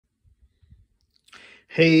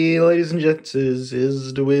Hey, ladies and gents,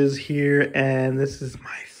 is the Wiz here, and this is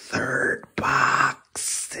my third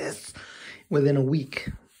box within a week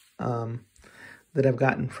that I've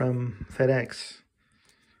gotten from FedEx.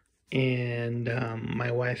 And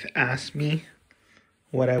my wife asked me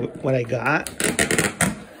what I got,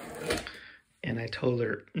 and I told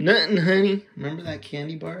her Nut and Honey. Remember that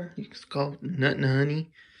candy bar? It's called Nut and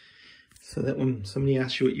Honey, so that when somebody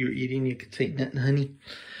asks you what you're eating, you could say Nut and Honey.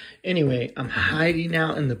 Anyway, I'm hiding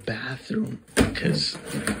out in the bathroom because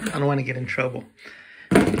I don't want to get in trouble.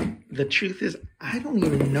 The truth is, I don't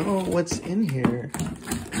even know what's in here.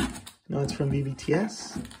 No, it's from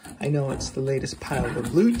BBTS. I know it's the latest pile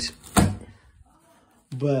of loot,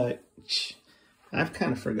 but I've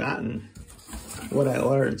kind of forgotten what I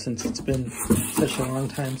ordered since it's been such a long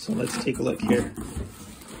time. So let's take a look here.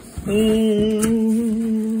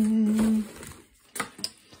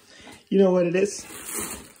 You know what it is?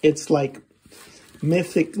 It's like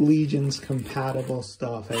Mythic Legions compatible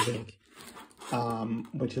stuff, I think,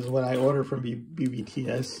 which is what I order from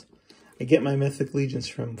BBTS. I get my Mythic Legions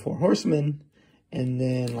from Four Horsemen, and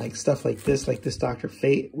then like stuff like this Dr.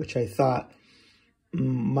 Fate, which I thought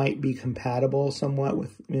might be compatible somewhat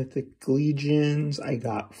with Mythic Legions, I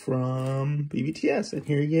got from BBTS, and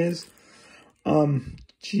here he is.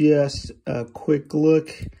 Just a quick look.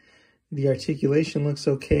 The articulation looks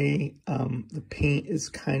okay. The paint is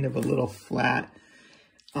kind of a little flat.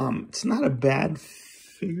 It's not a bad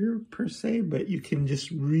figure per se, but you can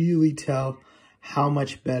just really tell how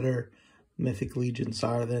much better Mythic Legions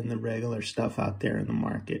are than the regular stuff out there in the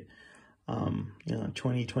market. You know,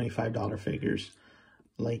 $20, $25 figures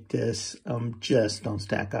like this just don't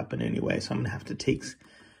stack up in any way. So I'm gonna have to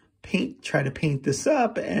try to paint this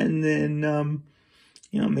up, and then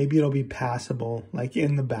you know, maybe it'll be passable, like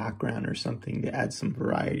in the background or something, to add some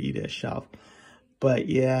variety to a shelf. But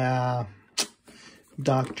yeah,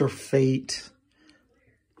 Dr. Fate,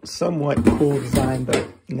 somewhat cool design, but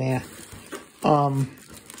nah.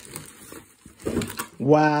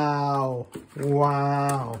 Wow.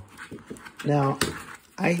 Now,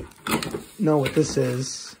 I know what this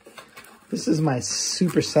is. This is my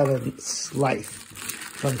Super 7 Slife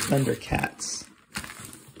from Thundercats.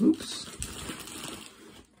 Oops.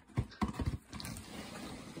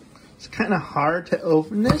 Kind of hard to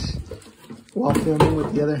open this while filming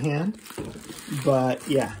with the other hand, but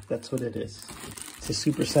yeah, that's what it is. It's a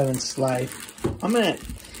Super 7 Slife. I'm gonna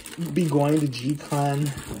be going to G-Con,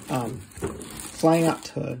 flying out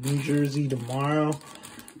to New Jersey tomorrow,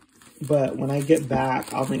 but when I get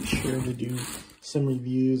back, I'll make sure to do some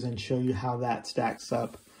reviews and show you how that stacks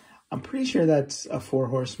up. I'm pretty sure that's a Four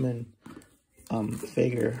Horsemen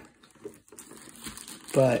figure.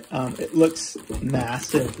 But it looks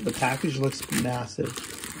massive. The package looks massive,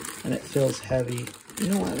 and it feels heavy. You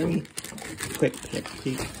know what? Let me quick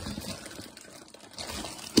peek.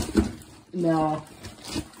 Now,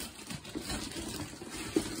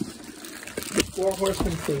 the Four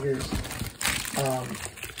Horsemen figures,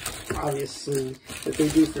 obviously, that they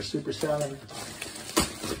do for Super 7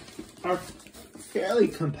 are fairly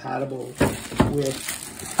compatible with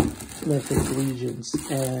Mythic Legions,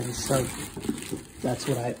 and so that's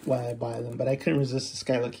why I buy them. But I couldn't resist this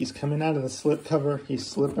guy. Look, he's coming out of the slip cover. He's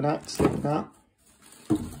slipping out.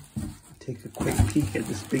 Take a quick peek at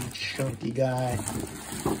this big chunky guy.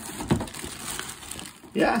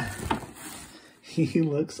 Yeah, he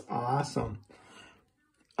looks awesome.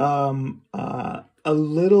 A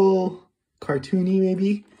little cartoony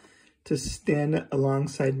maybe to stand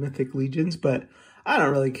alongside Mythic Legions, but I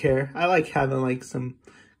don't really care. I like having like some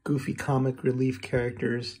goofy comic relief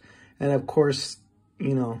characters, and of course,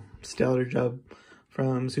 you know, stellar job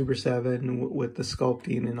from Super 7 with the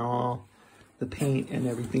sculpting and all the paint and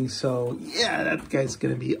everything. So yeah, that guy's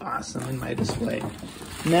gonna be awesome in my display.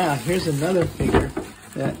 Now here's another figure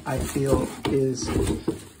that I feel is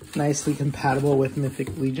nicely compatible with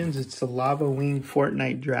Mythic Legions. It's the Lava Wing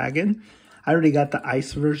Fortnite Dragon. I already got the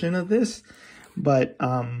ice version of this, but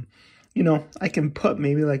you know, I can put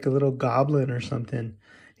maybe like a little goblin or something.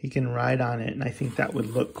 He can ride on it, and I think that would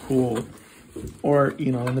look cool. Or,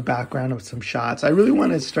 you know, in the background of some shots. I really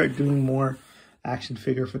want to start doing more action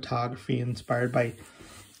figure photography inspired by,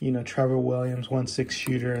 you know, Trevor Williams 1/6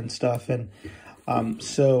 shooter and stuff. And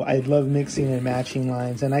so I love mixing and matching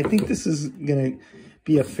lines. And I think this is going to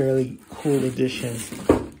be a fairly cool addition.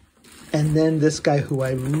 And then this guy who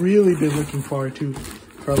I've really been looking forward to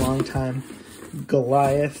for a long time,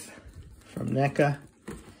 Goliath from NECA.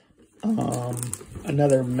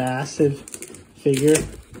 Another massive figure.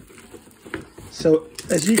 So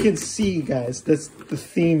as you can see, guys, the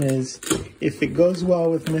theme is, if it goes well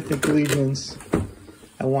with Mythic Legions,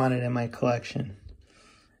 I want it in my collection.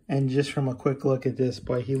 And just from a quick look at this,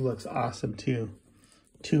 boy, he looks awesome too.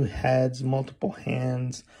 2 heads, multiple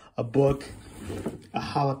hands, a book, a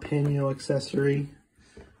jalapeno accessory,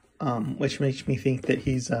 which makes me think that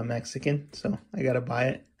he's Mexican, so I gotta buy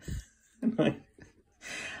it.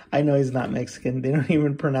 I know he's not Mexican. They don't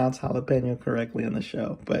even pronounce jalapeno correctly on the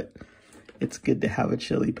show, but it's good to have a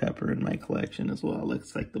chili pepper in my collection as well.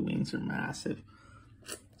 Looks like the wings are massive.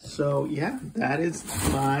 So yeah, that is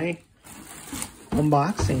my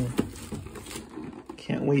unboxing.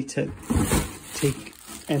 Can't wait to take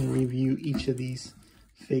and review each of these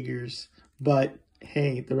figures. But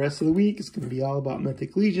hey, the rest of the week is going to be all about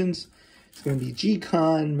Mythic Legions. It's going to be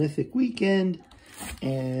G-Con, Mythic Weekend,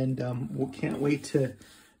 and we can't wait to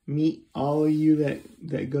meet all of you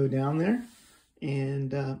that go down there.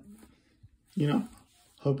 And, you know,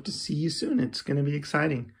 hope to see you soon. It's going to be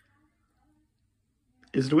exciting.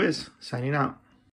 Is the Wiz, signing out.